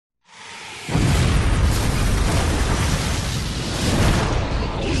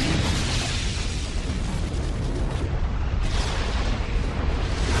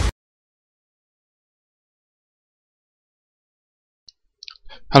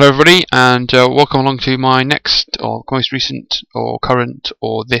Hello everybody, and welcome along to my next, or most recent, or current,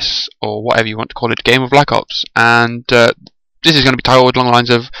 or this, or whatever you want to call it, game of Black Ops. And this is going to be titled along the lines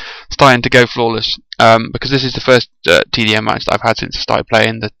of starting to go flawless, because this is the first TDM match that I've had since I started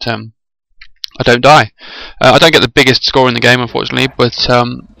playing that I don't die. I don't get the biggest score in the game, unfortunately, but it's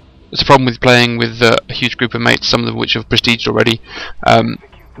a problem with playing with a huge group of mates, some of them which have prestiged already.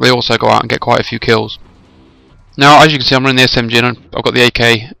 They also go out and get quite a few kills. Now, as you can see, I'm running the SMG and I've got the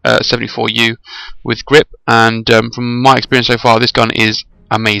AK-74U with grip, and from my experience so far, this gun is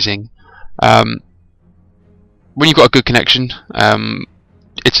amazing. When you've got a good connection,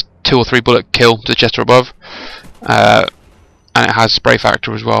 it's 2 or 3 bullet kill to the chest or above, and it has spray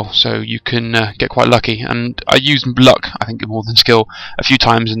factor as well, so you can get quite lucky. And I used luck, I think more than skill, a few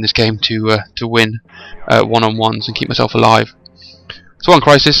times in this game to win one-on-ones and keep myself alive. So on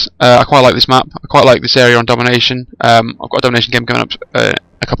Crisis, I quite like this map. I quite like this area on Domination. I've got a Domination game coming up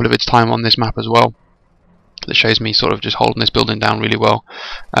a couple of its time on this map as well, that shows me sort of just holding this building down really well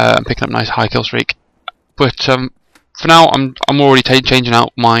and picking up a nice high kill streak. But for now, I'm already changing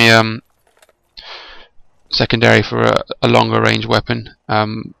out my secondary for a longer range weapon,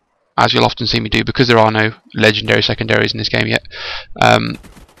 as you'll often see me do, because there are no legendary secondaries in this game yet that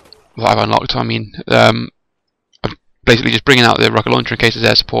I've unlocked. I mean, basically just bringing out the rocket launcher in case there's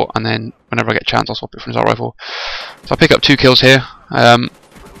air support, and then whenever I get a chance I'll swap it for an assault rifle. So I pick up 2 kills here.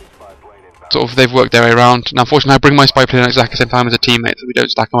 Sort of they've worked their way around. Now unfortunately I bring my spy plane at exactly the same time as a teammate, so we don't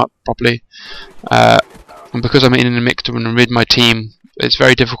stack them up properly. And because I'm in a mix and with my team, it's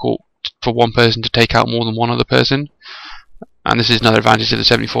very difficult for one person to take out more than one other person. And this is another advantage of the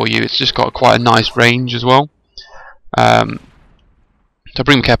 74U, it's just got quite a nice range as well. So I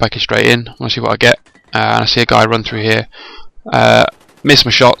bring the care package straight in, I want to see what I get. And I see a guy run through here, miss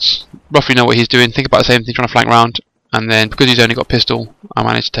my shots, roughly know what he's doing, think about the same thing, trying to flank round, and then because he's only got pistol, I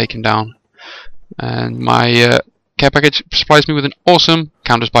managed to take him down. And my care package supplies me with an awesome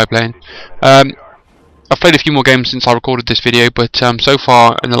counter spy plane. I've played a few more games since I recorded this video, but so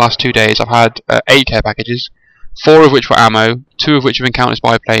far in the last 2 days I've had 8 care packages, 4 of which were ammo, 2 of which have been counter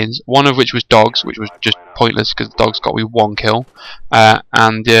spy planes, 1 of which was dogs, which was just pointless because the dogs got me 1 kill,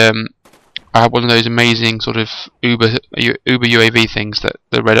 and I had one of those amazing sort of Uber UAV things, that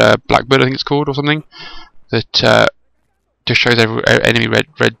the red Blackbird I think it's called or something, that just shows enemy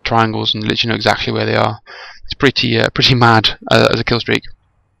red triangles and lets you know exactly where they are. It's pretty mad as a kill streak.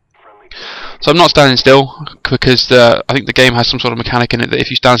 So I'm not standing still because I think the game has some sort of mechanic in it that if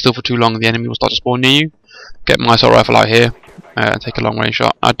you stand still for too long, the enemy will start to spawn near you. Get my assault rifle out here and take a long range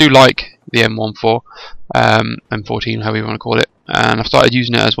shot. I do like the M14, M14, however you want to call it, and I've started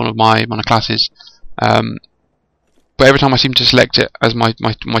using it as one of my classes. But every time I seem to select it as my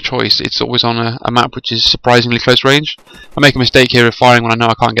choice, it's always on a map which is surprisingly close range. I make a mistake here of firing when I know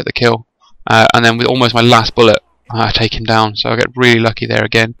I can't get the kill, and then with almost my last bullet, I take him down. So I get really lucky there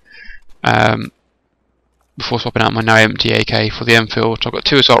again. Before swapping out my now empty AK for the Enfield, so I've got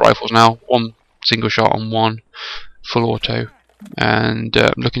 2 assault rifles now, 1 single shot and 1 full auto, and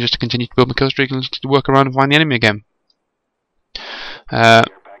I'm looking just to continue to build my kill streak and to work around and find the enemy again.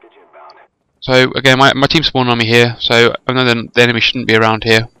 So again, my team's spawning on me here, so I know the enemy shouldn't be around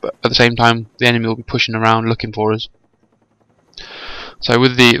here, but at the same time the enemy will be pushing around looking for us. So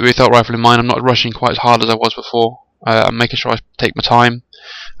with the assault rifle in mind, I'm not rushing quite as hard as I was before. I'm making sure I take my time.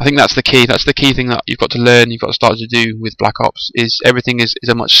 I think that's the key. That's the key thing that you've got to learn, you've got to start to do with Black Ops, is everything is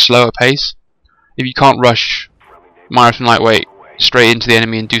a much slower pace. If you can't rush marathon lightweight straight into the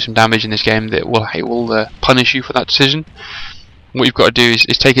enemy and do some damage in this game, it will punish you for that decision. What you've got to do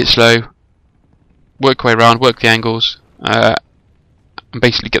is take it slow, work your way around, work the angles, and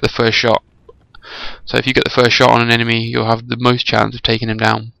basically get the first shot. So if you get the first shot on an enemy, you'll have the most chance of taking him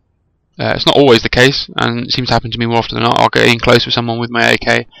down. It's not always the case, and it seems to happen to me more often than not. I'll get in close with someone with my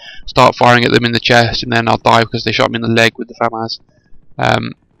AK, start firing at them in the chest, and then I'll die because they shot me in the leg with the FAMAS.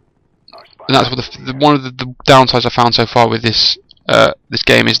 And that's what one of the downsides I found so far with this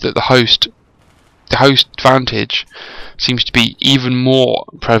game is that the host advantage seems to be even more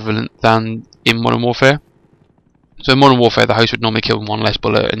prevalent than in Modern Warfare. So in Modern Warfare, the host would normally kill 1 less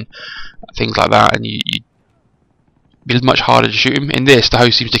bullet and things like that, and you'd be much harder to shoot him. In this, the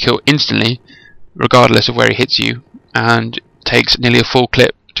host seems to kill instantly, regardless of where he hits you, and takes nearly a full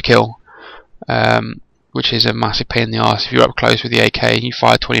clip to kill, which is a massive pain in the arse. If you're up close with the AK and you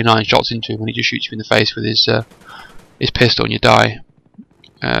fire 29 shots into him and he just shoots you in the face with his pistol and you die.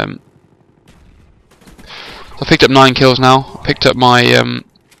 So I picked up 9 kills now. I picked up my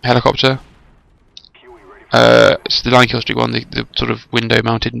helicopter. It's the 9 kill streak one, the sort of window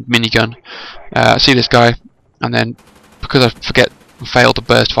mounted minigun. I see this guy, and then because I forget failed to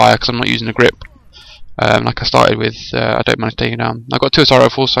burst fire because I'm not using a grip. Like I started with, I don't manage to take it down. I got 2 assault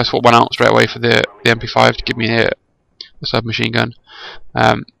rifles, so I swapped one out straight away for the MP5 to give me a submachine gun.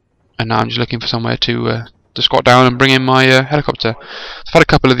 And now I'm just looking for somewhere to squat down and bring in my helicopter. I've had a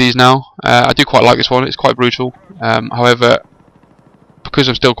couple of these now. I do quite like this one. It's quite brutal. However, because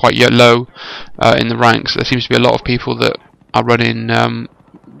I'm still quite low in the ranks, there seems to be a lot of people that are running the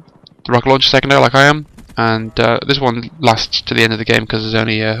rocket launcher secondary like I am. And this one lasts to the end of the game because there's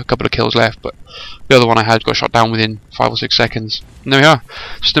only a couple of kills left, but the other one I had got shot down within 5 or 6 seconds. And there we are.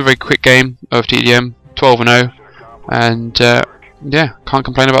 Just a very quick game of TDM, 12-0, and yeah, can't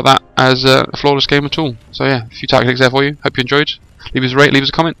complain about that as a flawless game at all. So yeah, a few tactics there for you. Hope you enjoyed. Leave us a rate, leave us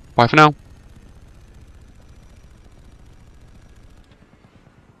a comment. Bye for now.